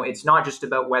 it's not just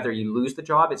about whether you lose the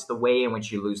job, it's the way in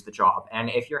which you lose the job. And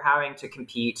if you're having to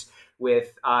compete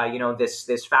with,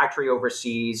 this factory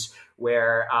overseas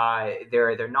where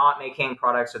they're not making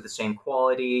products of the same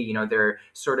quality, they're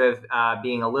sort of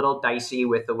being a little dicey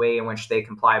with the way in which they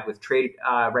comply with trade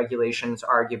regulations,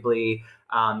 arguably,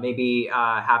 maybe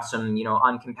have some,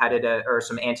 uncompetitive or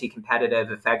some anti-competitive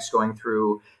effects going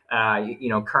through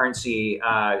currency,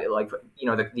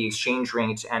 the exchange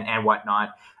rate and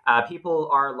whatnot. People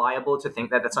are liable to think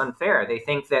that that's unfair. They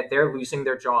think that they're losing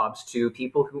their jobs to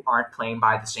people who aren't playing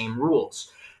by the same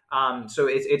rules. So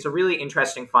it's a really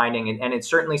interesting finding, and it's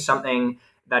certainly something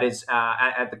that is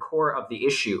at the core of the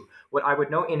issue. What I would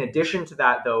note in addition to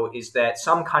that, though, is that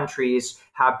some countries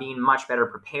have been much better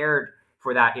prepared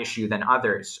for that issue than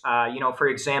others. For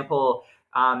example,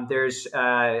 there's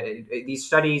these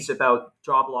studies about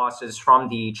job losses from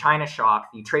the China shock,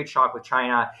 the trade shock with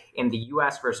China in the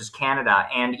US versus Canada.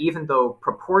 And even though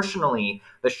proportionally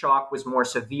the shock was more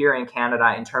severe in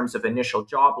Canada in terms of initial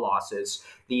job losses,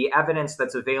 the evidence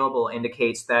that's available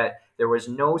indicates that there was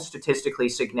no statistically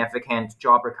significant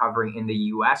job recovery in the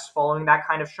US following that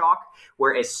kind of shock,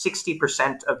 whereas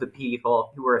 60% of the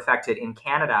people who were affected in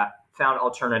Canada found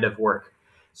alternative work.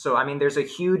 So, there's a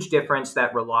huge difference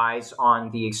that relies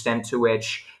on the extent to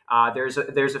which there's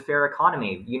a fair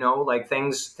economy.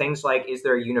 Things like, is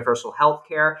there universal health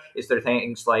care? Is there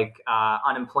things like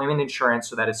unemployment insurance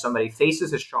so that if somebody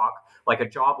faces a shock like a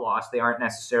job loss, they aren't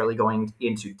necessarily going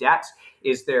into debt?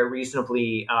 Is there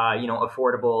reasonably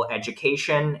affordable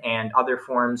education and other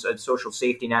forms of social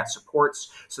safety net supports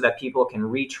so that people can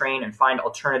retrain and find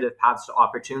alternative paths to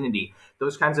opportunity?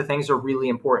 Those kinds of things are really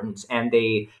important, and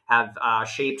they have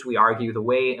shaped, we argue, the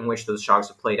way in which those shocks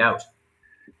have played out.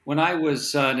 When I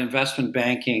was an investment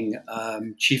banking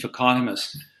chief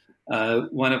economist,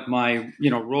 one of my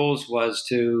roles was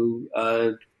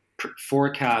to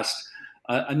forecast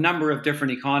a number of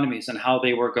different economies and how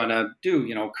they were going to do,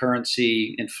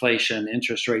 currency, inflation,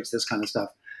 interest rates, this kind of stuff.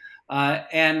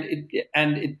 And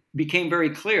it became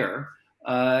very clear,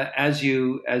 as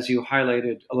you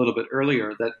highlighted a little bit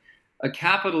earlier, that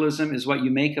capitalism is what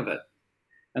you make of it.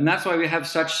 And that's why we have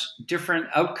such different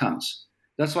outcomes.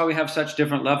 That's why we have such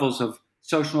different levels of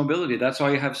social mobility. That's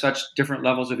why we have such different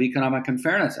levels of economic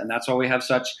unfairness. And that's why we have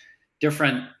such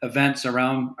different events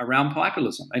around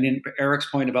populism. I mean, Eric's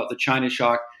point about the China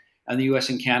shock and the US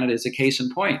and Canada is a case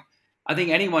in point. I think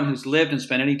anyone who's lived and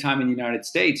spent any time in the United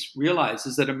States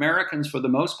realizes that Americans, for the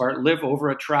most part, live over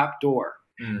a trap door.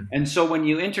 Mm. And so when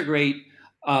you integrate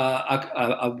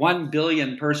a 1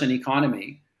 billion person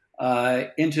economy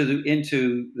into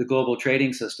the global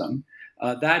trading system,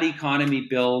 that economy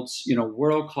builds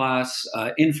world-class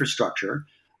infrastructure.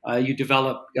 You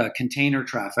develop container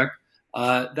traffic.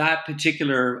 That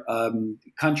particular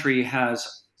country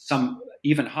has some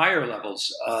even higher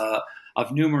levels of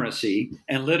numeracy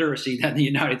and literacy than the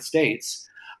United States.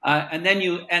 And then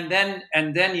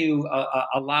you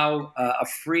allow a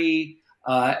free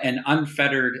and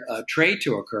unfettered trade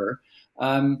to occur.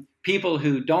 People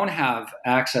who don't have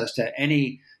access to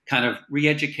any kind of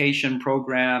re-education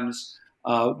programs,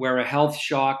 where a health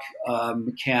shock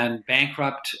can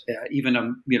bankrupt even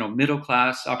a middle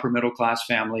class, upper middle class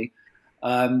family,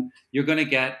 you're going to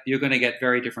get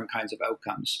very different kinds of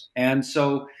outcomes. And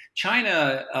so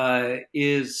China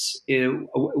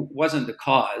wasn't the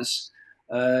cause.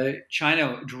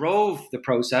 China drove the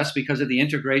process because of the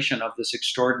integration of this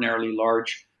extraordinarily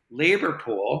large labor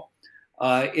pool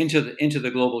into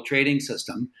the global trading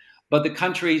system. But the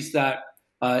countries that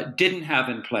didn't have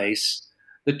in place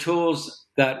the tools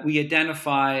that we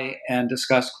identify and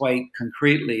discuss quite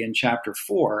concretely in Chapter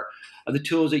 4 are the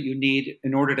tools that you need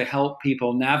in order to help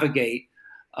people navigate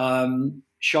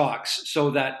shocks. So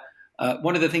that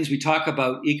one of the things we talk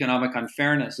about economic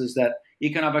unfairness is that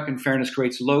economic unfairness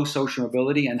creates low social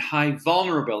mobility and high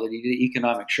vulnerability to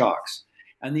economic shocks.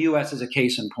 And the U.S. is a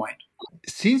case in point.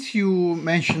 Since you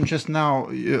mentioned just now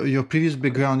your previous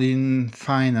background in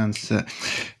finance,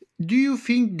 do you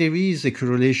think there is a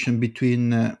correlation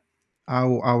between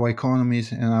how our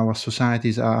economies and our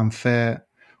societies are unfair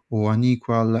or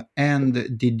unequal and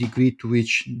the degree to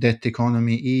which that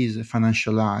economy is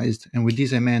financialized? And with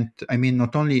this, I mean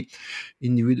not only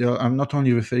individual. I'm not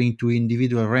only referring to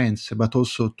individual rents, but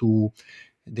also to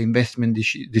the investment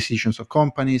decisions of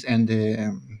companies and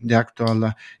the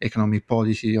actual economic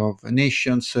policy of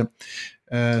nations.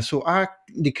 So are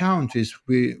the countries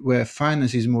where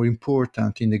finance is more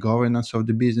important in the governance of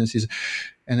the businesses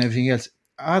and everything else,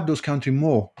 are those countries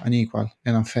more unequal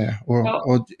and unfair,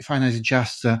 or finance is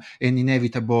just an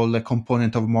inevitable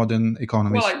component of modern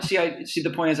economies? Well, I see.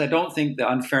 The point is, I don't think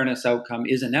the unfairness outcome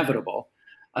is inevitable.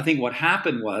 I think what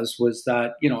happened was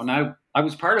that, and I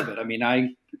was part of it. I mean,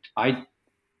 I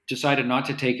decided not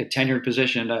to take a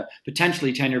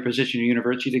potentially tenured position at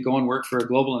university to go and work for a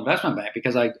global investment bank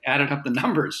because I added up the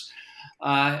numbers.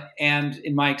 And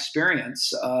in my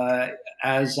experience,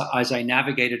 as I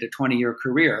navigated a 20-year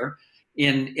career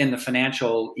in the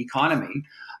financial economy,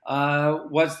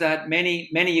 was that many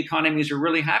economies are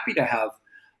really happy to have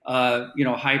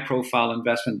high-profile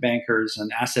investment bankers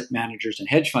and asset managers and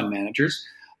hedge fund managers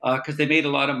because they made a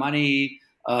lot of money.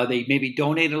 They maybe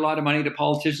donated a lot of money to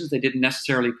politicians. They didn't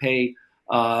necessarily pay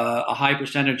a high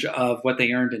percentage of what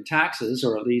they earned in taxes,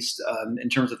 or at least in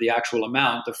terms of the actual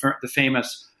amount. The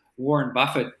famous Warren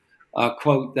Buffett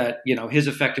quote that his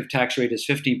effective tax rate is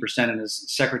 15% and his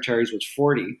secretary's was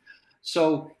 40%.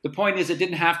 So the point is, it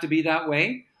didn't have to be that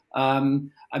way.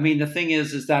 I mean, the thing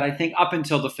is that I think up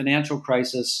until the financial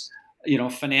crisis,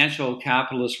 financial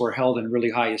capitalists were held in really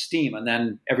high esteem, and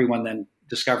then everyone then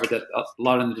discovered that a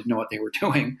lot of them didn't know what they were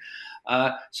doing.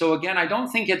 So again, I don't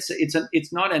think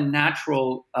it's not a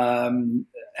natural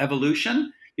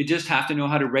evolution. You just have to know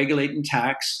how to regulate and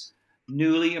tax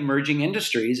newly emerging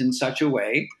industries in such a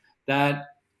way that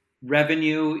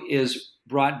revenue is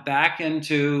brought back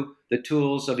into the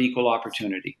tools of equal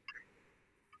opportunity.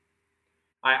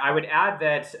 I would add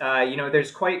that,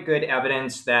 there's quite good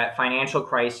evidence that financial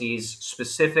crises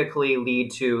specifically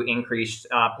lead to increased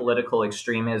political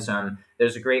extremism.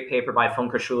 There's a great paper by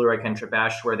Funke, Schulreich, and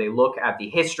Trebesch where they look at the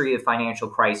history of financial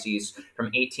crises from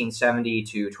 1870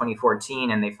 to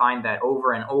 2014, and they find that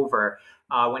over and over,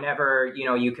 whenever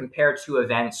you compare two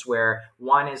events where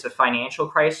one is a financial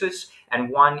crisis and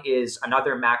one is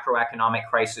another macroeconomic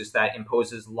crisis that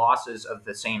imposes losses of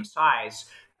the same size,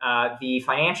 the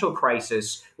financial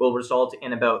crisis will result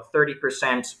in about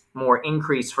 30% more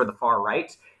increase for the far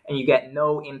right, and you get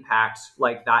no impact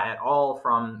like that at all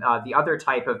from the other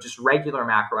type of just regular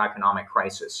macroeconomic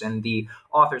crisis. And the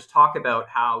authors talk about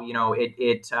how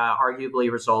it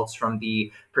arguably results from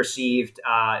the perceived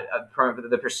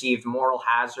moral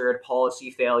hazard,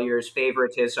 policy failures,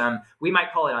 favoritism. We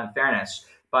might call it unfairness,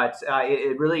 but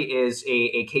it really is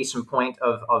a case in point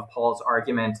of Paul's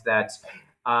argument that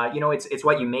it's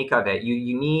what you make of it.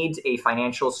 You need a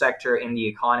financial sector in the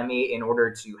economy in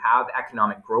order to have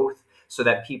economic growth so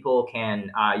that people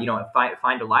can,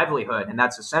 find a livelihood. And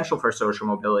that's essential for social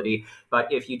mobility.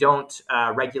 But if you don't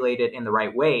regulate it in the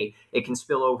right way, it can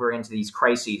spill over into these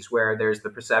crises where there's the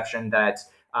perception that,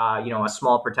 a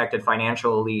small protected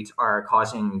financial elite are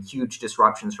causing huge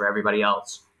disruptions for everybody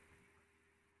else.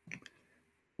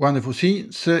 Wonderful.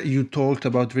 Since you talked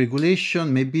about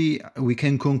regulation, maybe we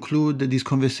can conclude this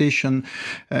conversation.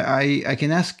 I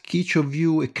can ask each of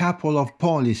you a couple of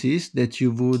policies that you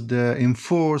would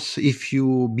enforce if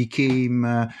you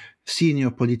became senior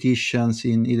politicians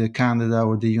in either Canada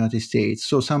or the United States.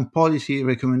 So some policy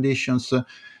recommendations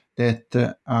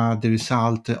that are the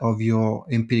result of your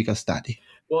empirical study.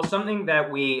 Well, something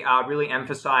that we really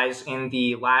emphasize in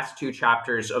the last two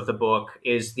chapters of the book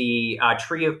is the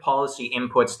tree of policy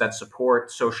inputs that support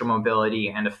social mobility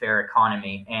and a fair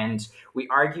economy. And we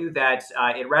argue that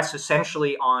it rests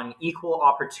essentially on equal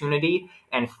opportunity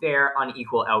and fair,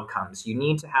 unequal outcomes. You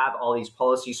need to have all these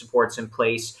policy supports in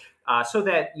place so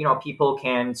that people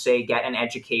can, say, get an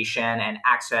education and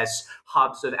access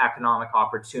hubs of economic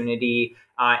opportunity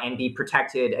and be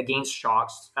protected against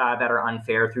shocks that are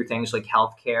unfair through things like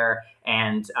healthcare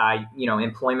and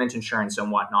employment insurance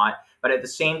and whatnot. But at the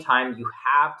same time, you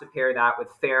have to pair that with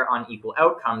fair, unequal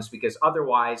outcomes, because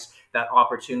otherwise that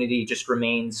opportunity just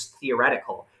remains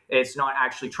theoretical. It's not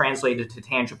actually translated to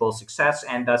tangible success,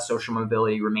 and thus social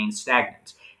mobility remains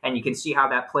stagnant. And you can see how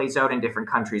that plays out in different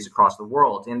countries across the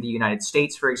world. In the United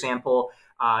States, for example,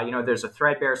 there's a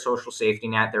threadbare social safety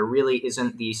net. There really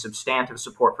isn't the substantive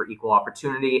support for equal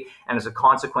opportunity. And as a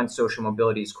consequence, social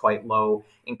mobility is quite low.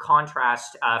 In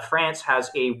contrast, France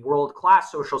has a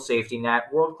world-class social safety net,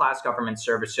 world-class government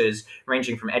services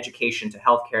ranging from education to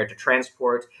healthcare to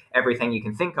transport, everything you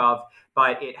can think of.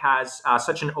 But it has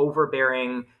such an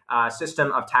overbearing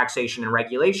system of taxation and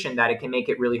regulation that it can make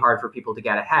it really hard for people to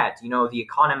get ahead. The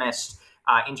Economist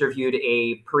interviewed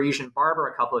a Parisian barber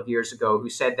a couple of years ago who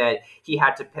said that he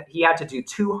had to do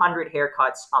 200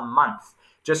 haircuts a month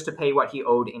just to pay what he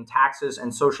owed in taxes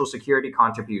and social security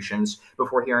contributions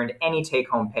before he earned any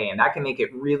take-home pay. And that can make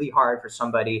it really hard for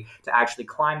somebody to actually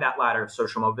climb that ladder of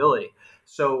social mobility.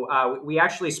 So we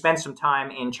actually spent some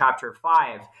time in Chapter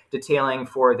 5 detailing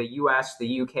for the US,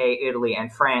 the UK, Italy,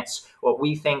 and France what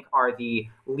we think are the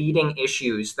leading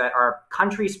issues that are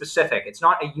country-specific. It's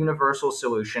not a universal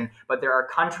solution, but there are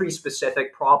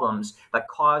country-specific problems that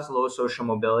cause low social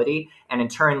mobility and in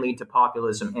turn lead to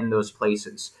populism in those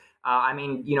places.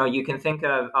 You can think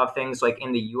of things like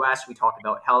in the US, we talk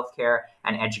about healthcare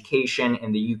and education.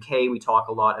 In the UK, we talk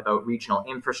a lot about regional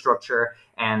infrastructure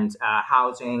and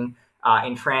housing.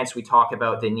 In France, we talk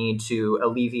about the need to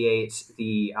alleviate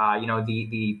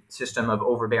the system of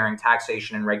overbearing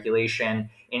taxation and regulation.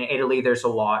 In Italy, there's a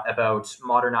lot about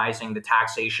modernizing the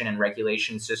taxation and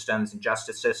regulation systems and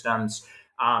justice systems.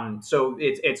 So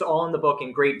it's all in the book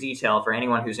in great detail for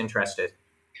anyone who's interested.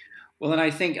 Well, and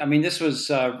I think, this was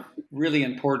a really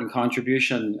important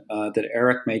contribution that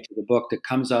Eric made to the book that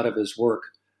comes out of his work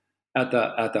at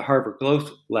the Harvard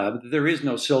Growth Lab. There is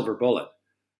no silver bullet.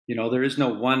 There is no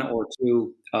one or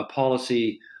two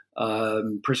policy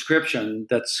prescription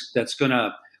that's going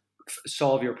to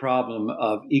solve your problem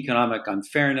of economic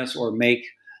unfairness or make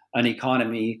an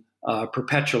economy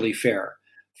perpetually fair.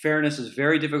 Fairness is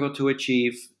very difficult to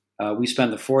achieve. We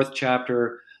spend the fourth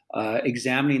chapter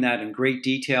examining that in great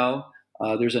detail.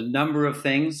 There's a number of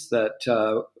things that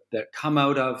come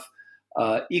out of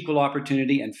equal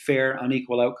opportunity and fair,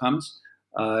 unequal outcomes.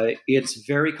 It's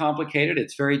very complicated.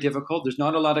 It's very difficult. There's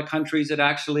not a lot of countries that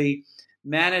actually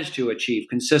manage to achieve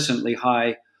consistently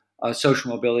high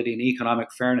social mobility and economic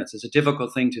fairness. It's a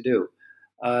difficult thing to do.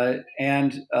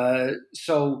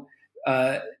 So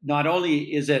not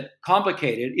only is it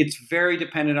complicated, it's very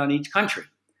dependent on each country.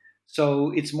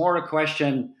 So it's more a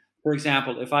question, for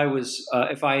example, if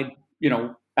I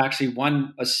actually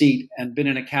won a seat and been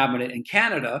in a cabinet in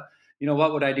Canada,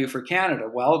 what would I do for Canada?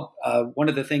 Well, one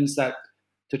of the things that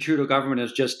the Trudeau government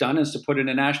has just done is to put in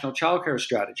a national childcare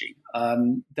strategy.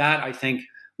 That, I think,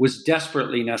 was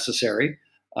desperately necessary.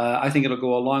 I think it'll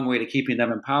go a long way to keeping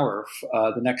them in power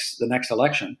the next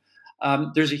election.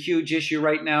 There's a huge issue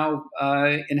right now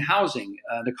in housing,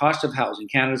 the cost of housing.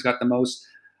 Canada's got the most,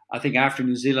 I think, after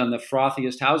New Zealand, the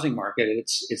frothiest housing market.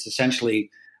 It's essentially,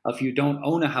 if you don't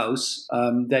own a house,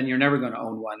 then you're never going to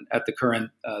own one at the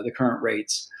current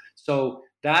rates. So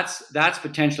that's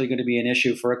potentially going to be an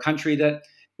issue for a country that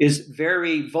is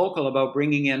very vocal about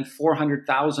bringing in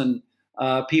 400,000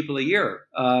 people a year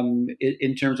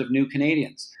in terms of new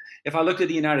Canadians. If I looked at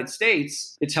the United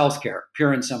States, it's healthcare,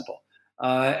 pure and simple,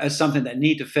 as something that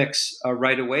need to fix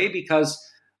right away, because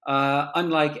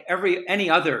unlike any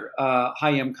other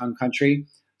high-income country,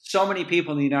 so many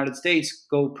people in the United States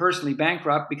go personally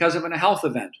bankrupt because of a health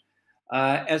event.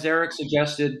 As Eric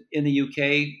suggested, in the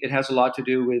UK, it has a lot to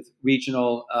do with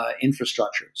regional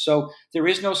infrastructure. So there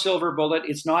is no silver bullet.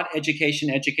 It's not education,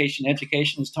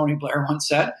 as Tony Blair once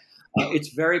said. It's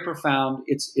very profound.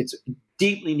 It's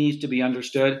deeply needs to be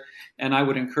understood. And I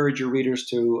would encourage your readers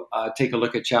to take a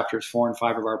look at chapters 4 and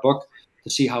 5 of our book to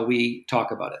see how we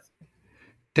talk about it.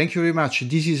 Thank you very much.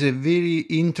 This is a very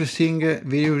interesting,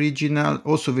 very original,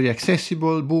 also very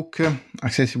accessible book,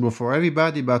 accessible for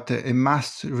everybody, but a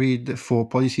must read for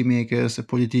policymakers,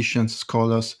 politicians,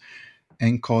 scholars,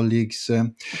 and colleagues.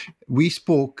 We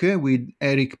spoke with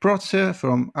Eric Protzer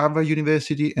from Harvard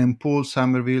University and Paul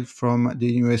Somerville from the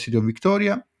University of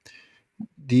Victoria.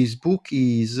 This book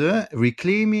is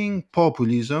Reclaiming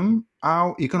Populism,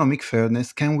 How Economic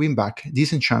Fairness Can Win Back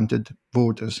Disenchanted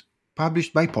Voters,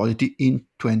 published by Polity in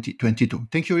 2022.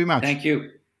 Thank you very much. Thank you.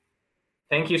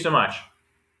 Thank you so much.